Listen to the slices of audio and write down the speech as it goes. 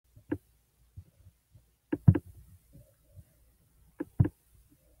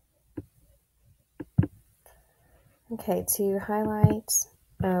Okay, to highlight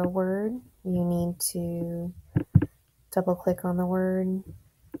a word, you need to double click on the word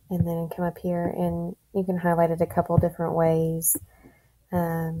and then come up here, and you can highlight it a couple different ways.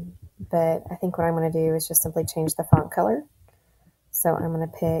 But I think what I'm going to do is just simply change the font color. So I'm going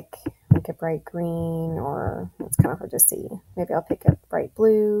to pick like a bright green, or it's kind of hard to see. Maybe I'll pick a bright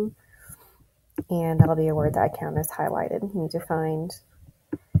blue, and that'll be a word that I count as highlighted. You need to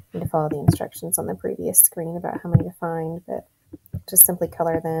follow the instructions on the previous screen about how many to find, but just simply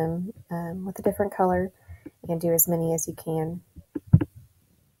color them with a different color and do as many as you can.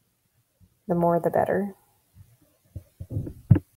 The more, the better.